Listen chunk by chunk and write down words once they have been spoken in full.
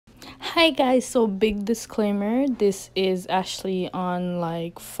Hi guys, so big disclaimer, this is Ashley on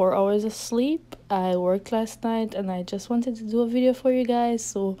like 4 hours of sleep. I worked last night and I just wanted to do a video for you guys,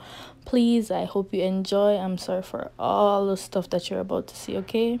 so please, I hope you enjoy. I'm sorry for all the stuff that you're about to see,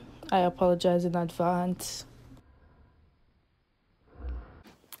 okay? I apologize in advance.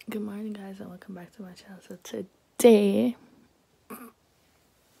 Good morning guys and welcome back to my channel. So today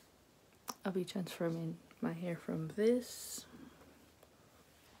I'll be transforming my hair from this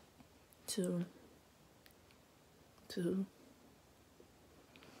to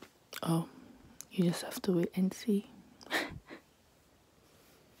oh, you just have to wait and see.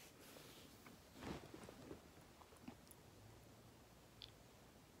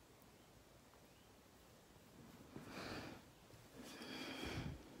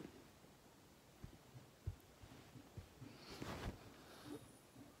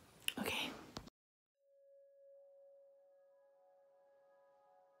 Okay.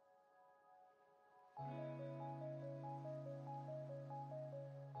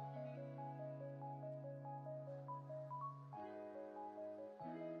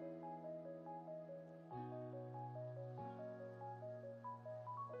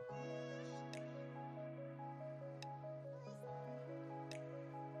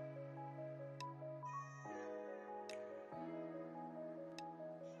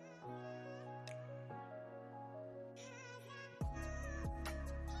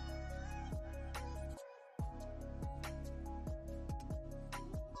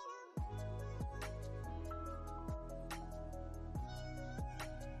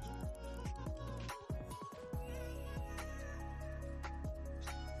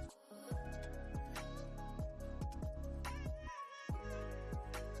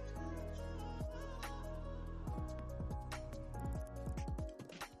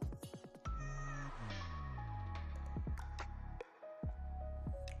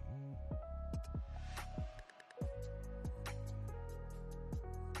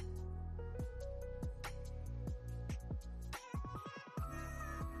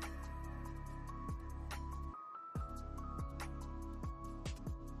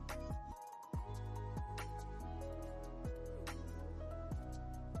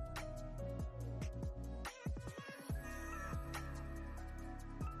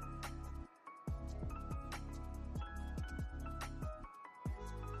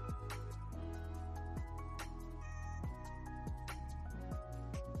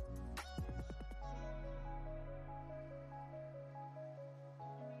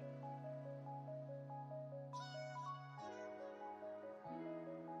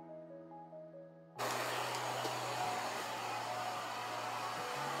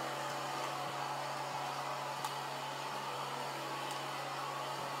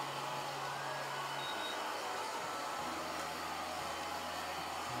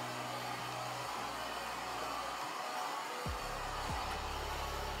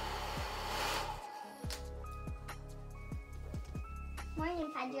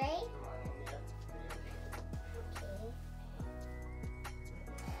 Morning, Padre.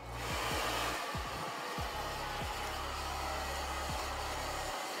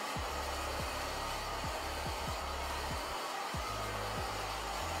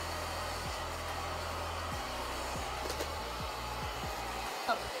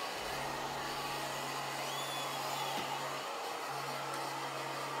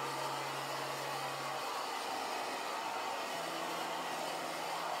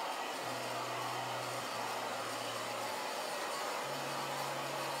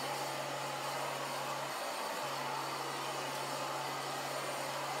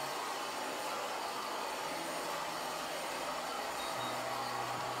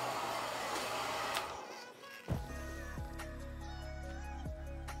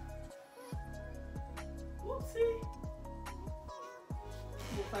 Whoopsie.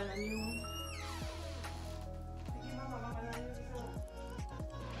 We'll find a new one.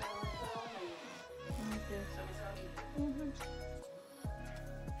 Okay.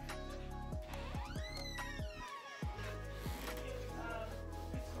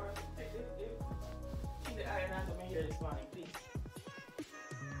 Keep the iron out of my hair this morning, please.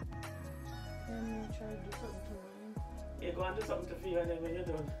 Let me try to do something to mine. Yeah, go and do something to feel, and then when you're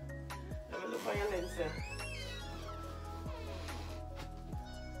done, let me look for your lens there.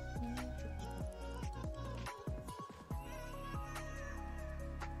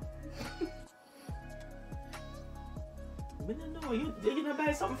 I don't know, you gonna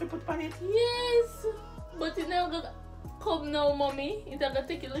buy something to put on it? Yes, but it never gonna come now, mommy. It's gonna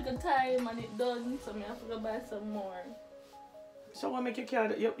take a little time and it done, so I have to go buy some more. So what make your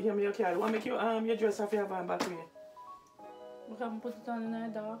card, hear me your card, what make your dress off your van back way? We can put it on in the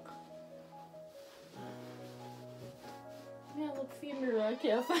dark. see mirror, I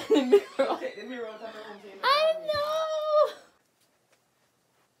can't find the mirror. Take the mirror out of the room. I know!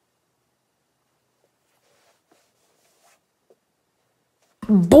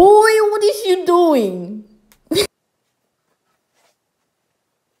 Boy, what is you doing?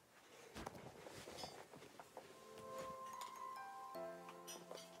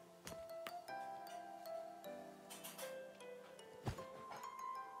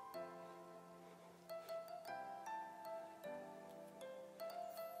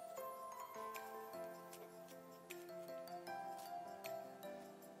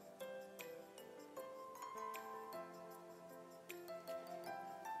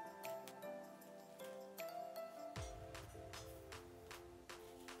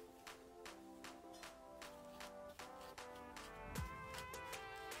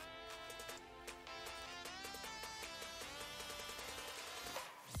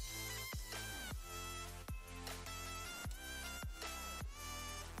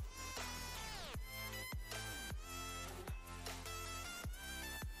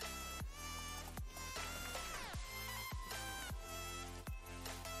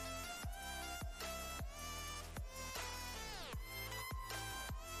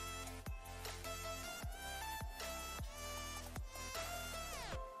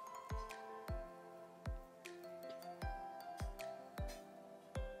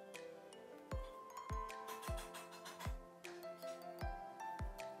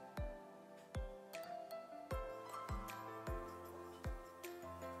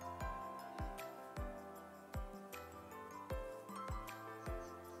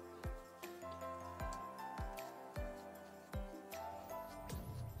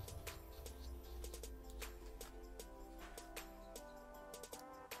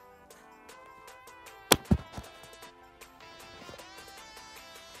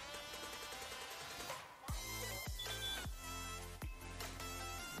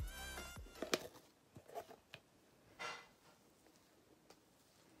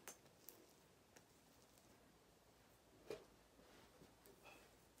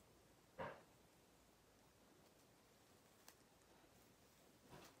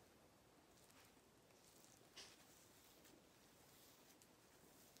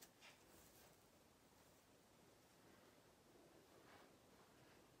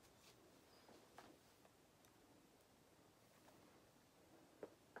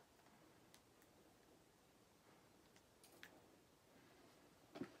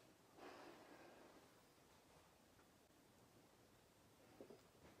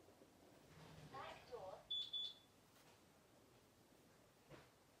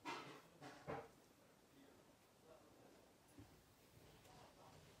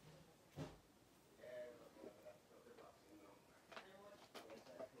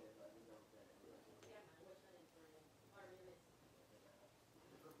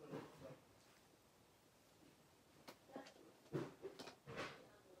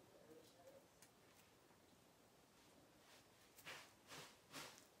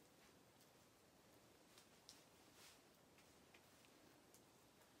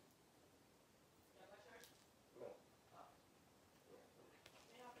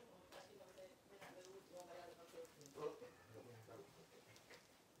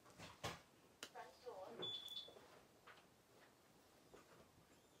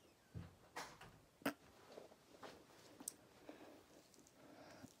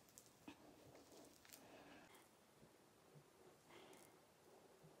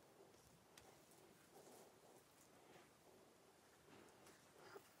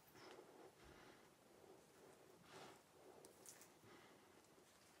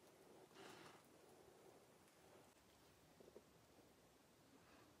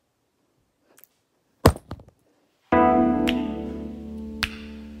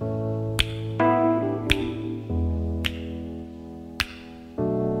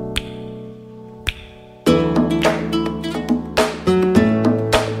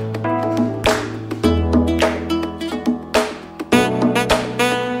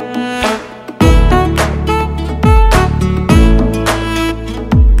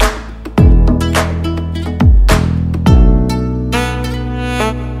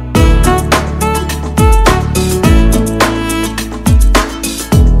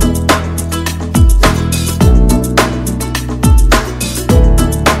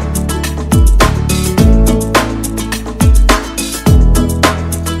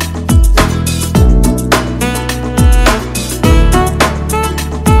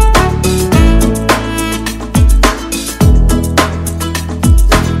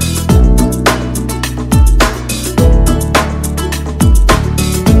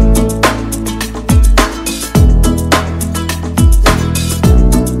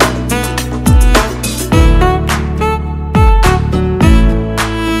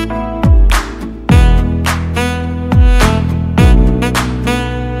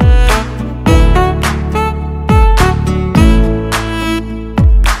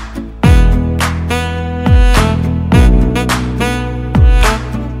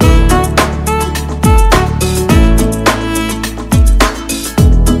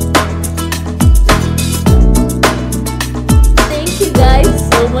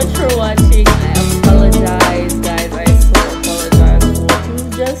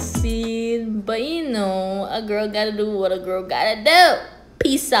 girl gotta do what a girl gotta do.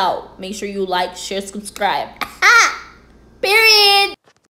 Peace out. Make sure you like, share, subscribe. Period.